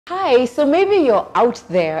Hi, so maybe you're out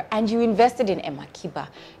there and you invested in M-Akiba.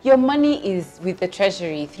 Your money is with the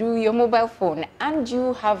treasury through your mobile phone and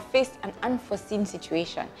you have faced an unforeseen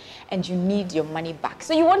situation and you need your money back.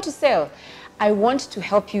 So you want to sell. I want to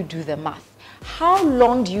help you do the math. How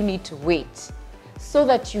long do you need to wait so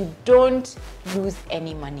that you don't lose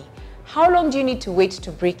any money? How long do you need to wait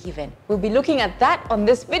to break even? We'll be looking at that on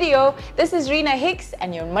this video. This is Rina Hicks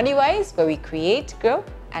and your Money Wise, where we create, grow,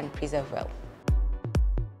 and preserve wealth.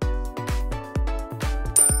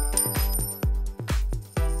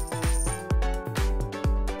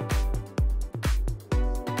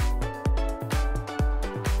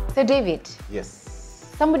 So David, yes,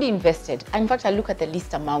 somebody invested. In fact, I look at the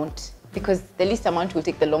least amount because the least amount will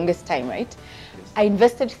take the longest time, right? Yes. I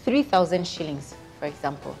invested 3,000 shillings, for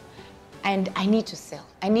example, and I need to sell.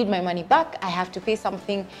 I need my money back. I have to pay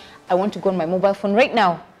something. I want to go on my mobile phone right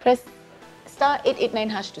now. Press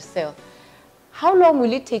 *889# to sell. How long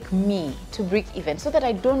will it take me to break even so that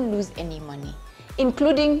I don't lose any money,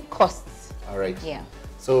 including costs? All right. Yeah.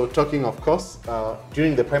 So talking of costs,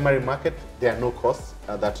 during the primary market, there are no costs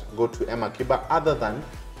that go to M-Akiba other than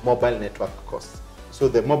mobile network costs. So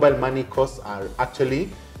the mobile money costs are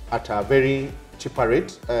actually at a very cheaper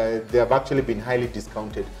rate. They have actually been highly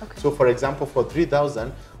discounted. Okay. So for example, for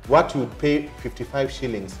 3,000, what you would pay 55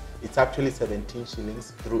 shillings, it's actually 17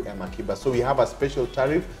 shillings through M-Akiba. So we have a special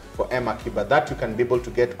tariff for M-Akiba that you can be able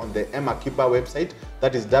to get on the M-Akiba website.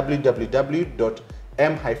 That is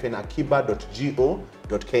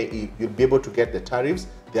www.m-akiba.go.ke. You'll be able to get the tariffs.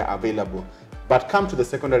 They are available. But come to the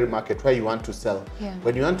secondary market where you want to sell. Yeah.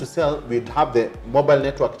 When you want to sell, we'd have the mobile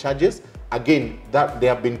network charges. Again, that they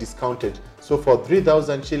have been discounted. So for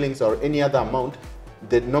 3,000 shillings or any other amount,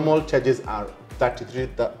 the normal charges are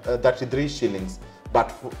 33 shillings.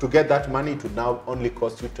 But to get that money, it would now only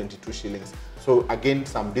cost you 22 shillings. So again,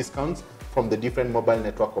 some discounts from the different mobile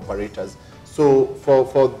network operators. So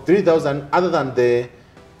for 3,000, other than the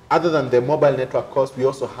mobile network cost, we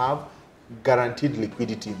also have guaranteed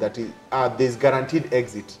liquidity. That is, there's guaranteed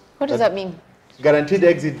exit. What does that mean? Guaranteed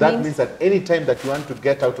exit. That means that any time that you want to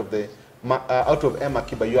get out of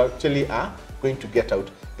M-Akiba, you actually are going to get out.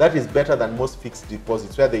 That is better than most fixed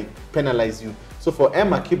deposits where they penalize you. So for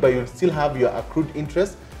M-Akiba, you'll still have your accrued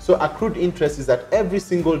interest. So accrued interest is that every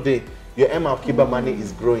single day your M-Akiba money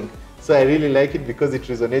is growing. So I really like it because it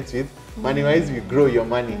resonates with money-wise, you grow your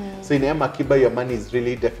money. So in M-Akiba, your money is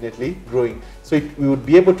really definitely growing. So we would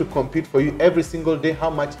be able to compute for you every single day how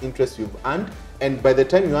much interest you've earned. And by the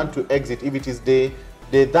time you want to exit, if it is day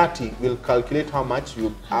 30, we'll calculate how much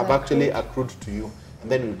you have actually accrued to you. And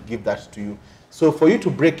then we'll give that to you. So for you to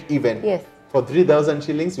break even, yes, for 3,000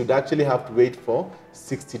 shillings, you'd actually have to wait for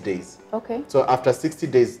 60 days. Okay. So after 60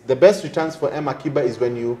 days, the best returns for M-Akiba is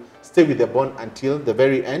when you stay with the bond until the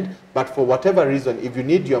very end. But for whatever reason, if you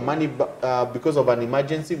need your money because of an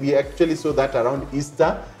emergency, we actually saw that around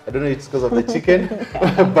Easter. I don't know if it's because of the chicken,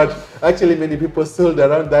 but actually many people sold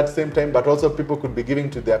around that same time, but also people could be giving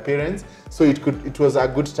to their parents. So it was a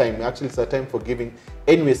good time. Actually, it's a time for giving.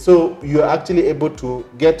 Anyway, so you're actually able to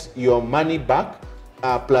get your money back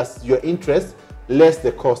plus your interest, less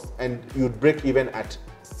the cost, and you'd break even at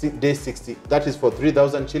day 60. That is for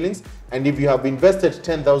 3,000 shillings. And if you have invested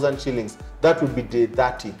 10,000 shillings, that would be day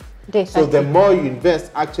 30. So the more you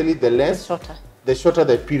invest, actually, the less, the shorter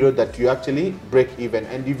the period that you actually break even.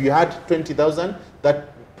 And if you had 20,000, that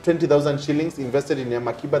 20,000 shillings invested in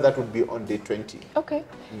M-Akiba, that would be on day 20. Okay.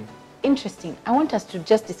 Interesting. I want us to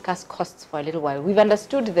just discuss costs for a little while. We've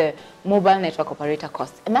understood the mobile network operator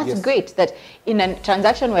costs, and that's great that in a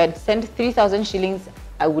transaction where I'd send 3,000 shillings,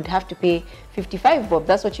 I would have to pay 55 bob.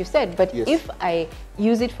 That's what you said. But if I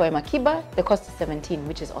use it for M-Akiba, the cost is 17,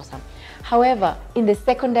 which is awesome. However, in the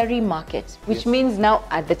secondary market, which means now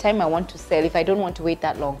at the time I want to sell, if I don't want to wait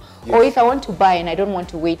that long, or if I want to buy and I don't want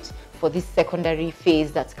to wait for this secondary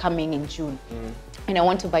phase that's coming in June, and I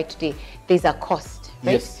want to buy today, there's a cost,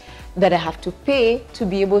 right? That I have to pay to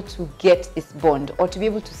be able to get this bond or to be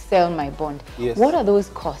able to sell my bond. What are those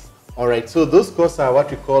costs? All right, so those costs are what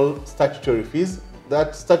we call statutory fees.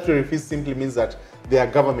 That statutory fees simply means that they are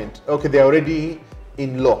government. Okay, they are already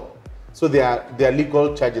in law. So they are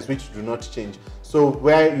legal charges which do not change. So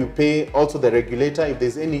where you pay also the regulator, if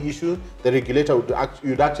there's any issue, the regulator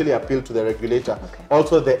you'd actually appeal to the regulator.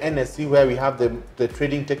 Also the NSC, where we have the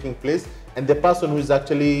trading taking place, and the person who is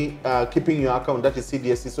actually keeping your account, that is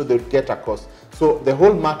CDSC, so they would get a cost. So the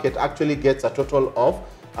whole market actually gets a total of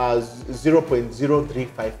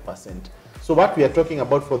 0.035%. So what we are talking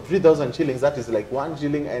about for 3,000 shillings, that is like 1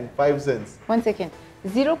 shilling and 5 cents. 1 second.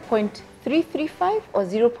 0.335 or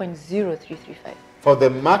 0.0335? For the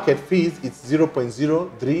market fees, it's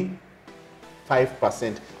 0.035%.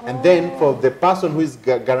 5%. And then for the person who is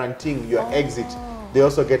guaranteeing your exit, they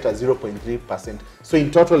also get a 0.3%. So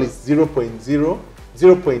in total, it's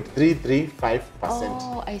 0.335%.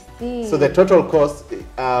 Oh, I see. So the total cost,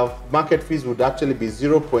 market fees would actually be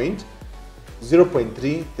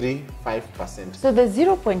 0.335%. So the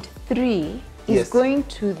 0.3 is Yes. going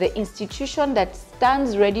to the institution that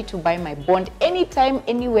stands ready to buy my bond anytime,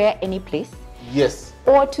 anywhere, any place, Yes.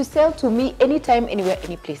 or to sell to me anytime, anywhere,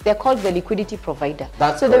 any place. They're called the liquidity provider.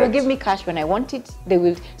 That's so they will correct. give me cash when I want it. They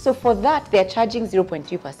will. So for that, they're charging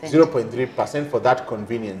 0.3%. 0.3% for that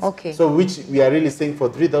convenience. Okay. So which we are really saying for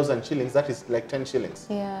 3,000 shillings, that is like 10 shillings.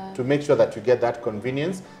 Yeah. To make sure that you get that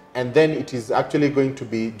convenience. And then it is actually going to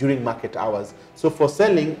be during market hours. So for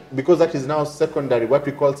selling, because that is now secondary, what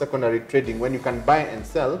we call secondary trading, when you can buy and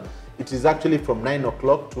sell, it is actually from 9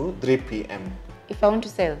 o'clock to 3 p.m. If I want to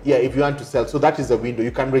sell. Yeah, if you want to sell. So that is a window.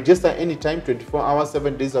 You can register anytime, 24 hours,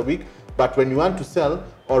 7 days a week. But when you want to sell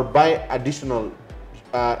or buy additional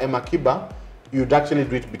M-Akiba, you'd actually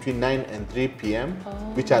do it between 9 and 3 p.m.,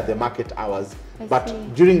 which are the market hours. But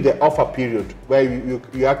during the offer period, where you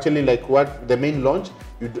actually like what the main launch,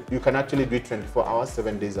 you can actually do it 24 hours,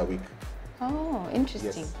 7 days a week. Oh,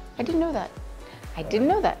 interesting. Yes. I didn't know that. I didn't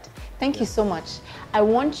know that. Thank you so much. I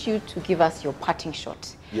want you to give us your parting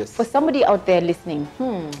shot. Yes. For somebody out there listening,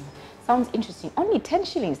 sounds interesting. Only 10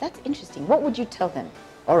 shillings, that's interesting. What would you tell them?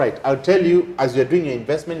 All right, I'll tell you, as you're doing your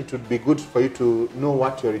investment, it would be good for you to know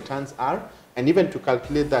what your returns are and even to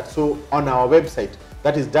calculate that. So on our website,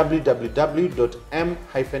 that is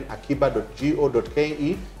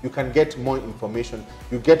www.m-akiba.go.ke, you can get more information.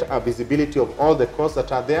 You get a visibility of all the costs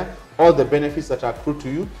that are there, all the benefits that are accrued to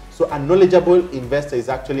you. So a knowledgeable investor is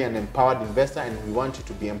actually an empowered investor, and we want you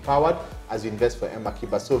to be empowered as you invest for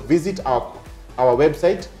M-Akiba. So visit our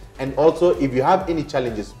website, and also if you have any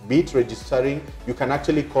challenges, be it registering, you can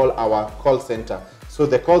actually call our call center. So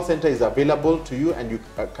the call center is available to you, and you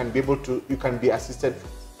can be assisted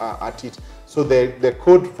at it. So the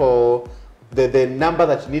code for the number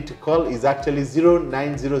that you need to call is actually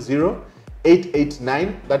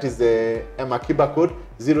 0900-889. That is the M-Akiba code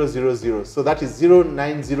 000. So that is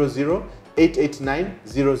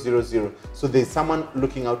 0900-889-000. So there's someone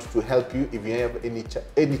looking out to help you if you have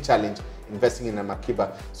any challenge investing in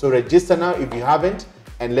M-Akiba. So register now if you haven't,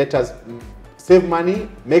 and let us save money,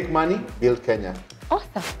 make money, build Kenya.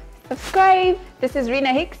 Awesome. Subscribe. This is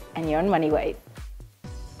Rina Hicks, and you're on MoneyWise.